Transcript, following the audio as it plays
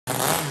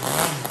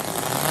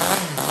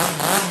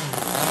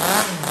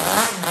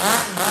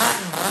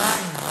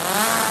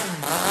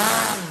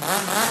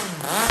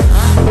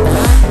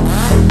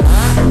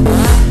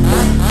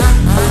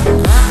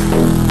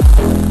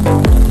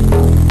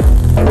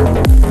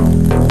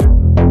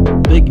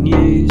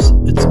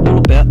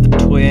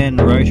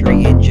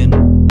rotary engine.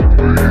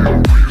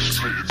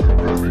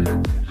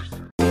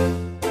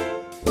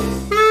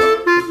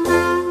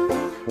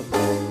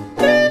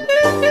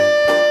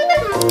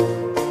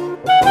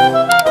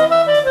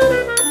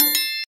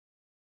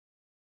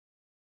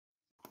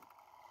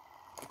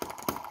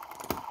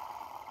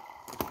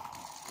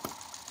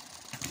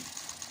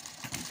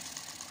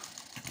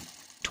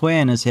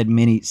 Toyan has had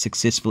many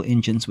successful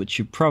engines, which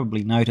you've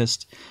probably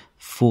noticed.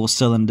 4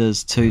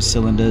 cylinders, 2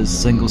 cylinders,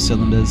 single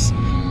cylinders,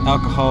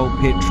 alcohol,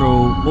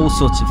 petrol, all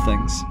sorts of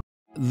things.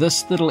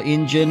 This little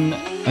engine,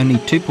 only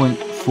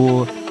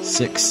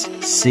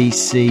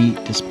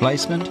 2.46cc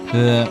displacement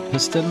per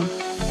piston. You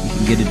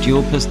can get a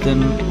dual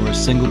piston or a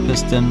single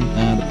piston.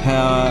 The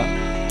power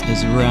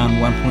is around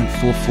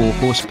 1.44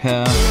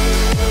 horsepower.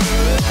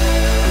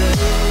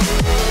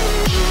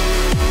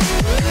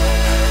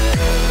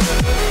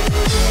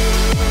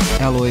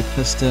 Alloy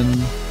piston,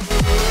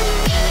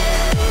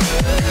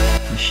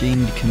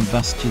 machined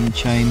combustion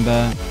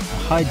chamber,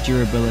 high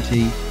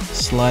durability,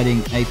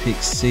 sliding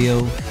apex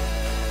seal.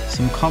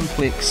 Some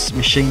complex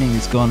machining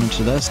has gone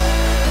into this.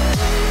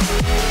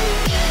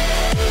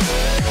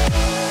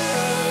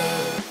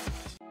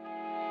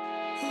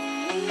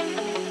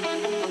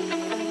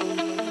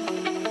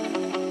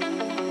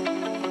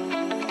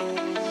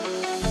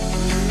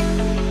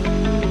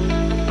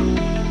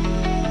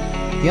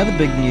 The other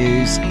big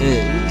news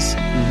is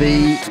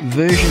the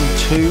version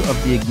 2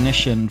 of the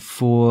ignition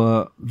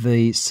for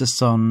the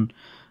Cison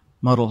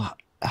model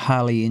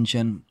Harley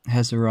engine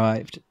has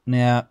arrived.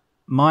 Now,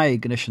 my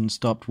ignition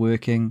stopped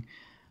working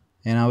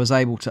and I was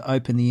able to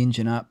open the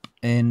engine up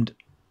and,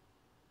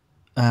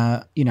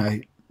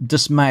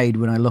 dismayed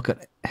when I look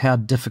at how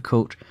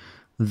difficult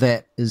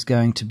that is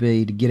going to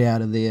be to get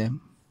out of there.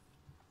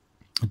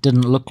 It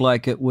didn't look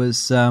like it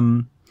was,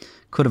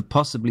 could have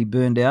possibly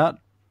burned out.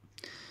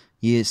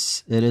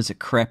 Yes, it is a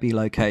crappy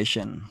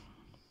location.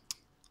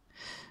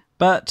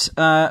 But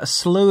a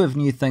slew of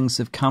new things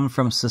have come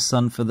from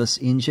Cison for this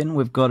engine.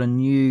 We've got a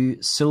new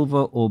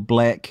silver or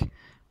black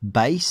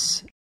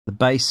base. The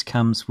base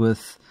comes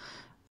with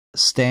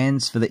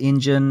stands for the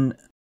engine.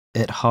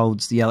 It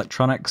holds the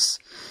electronics.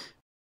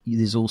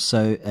 There's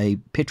also a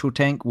petrol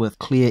tank with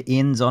clear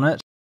ends on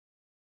it.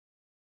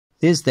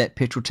 There's that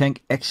petrol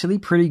tank, actually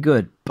pretty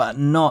good, but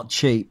not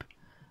cheap.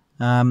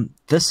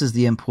 This is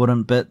the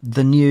important bit,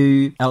 the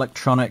new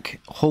electronic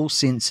hall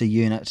sensor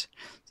unit.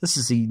 This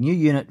is the new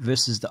unit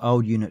versus the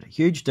old unit.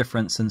 Huge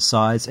difference in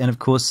size, and of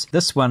course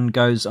this one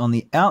goes on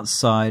the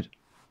outside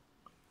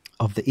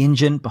of the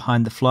engine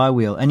behind the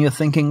flywheel. And you're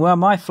thinking, well,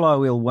 my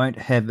flywheel won't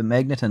have a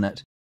magnet in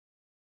it.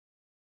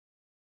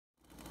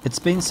 It's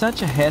been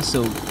such a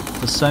hassle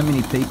for so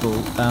many people.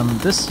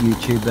 This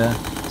YouTuber,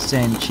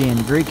 San Chen,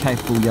 very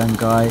capable young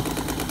guy,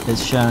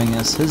 is showing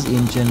us his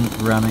engine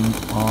running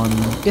on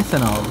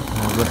ethanol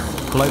with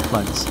glow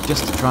plugs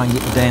just to try and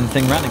get the damn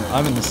thing running.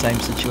 I'm in the same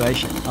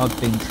situation. I've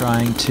been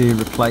trying to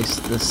replace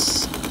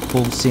this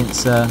hall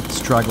sensor,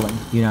 struggling.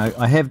 You know,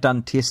 I have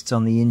done tests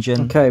on the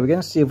engine. Okay, we're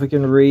going to see if we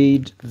can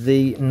read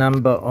the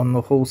number on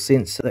the hall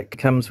sensor that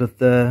comes with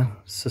the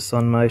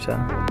Cison motor.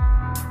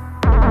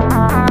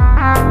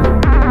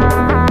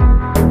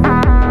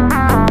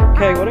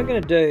 Okay, what I'm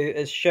going to do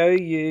is show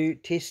you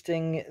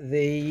testing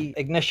the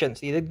ignition.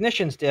 So the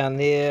ignition's down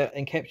there,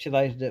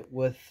 encapsulated it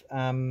with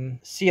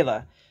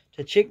sealer.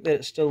 To check that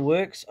it still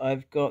works,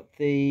 I've got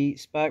the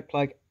spark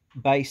plug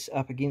base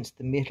up against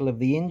the metal of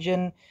the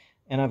engine,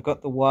 and I've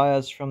got the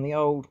wires from the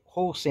old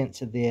hall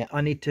sensor there.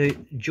 I need to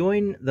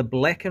join the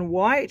black and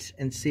white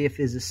and see if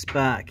there's a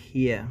spark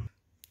here.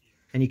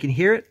 And you can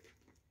hear it?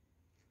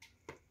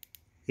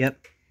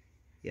 Yep.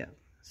 Yeah.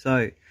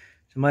 So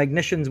my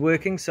ignition's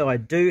working, so I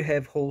do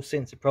have hall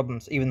sensor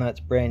problems, even though it's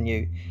brand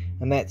new,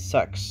 and that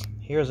sucks.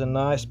 Here's a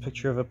nice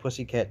picture of a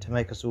pussycat to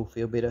make us all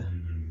feel better.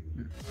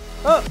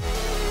 Oh!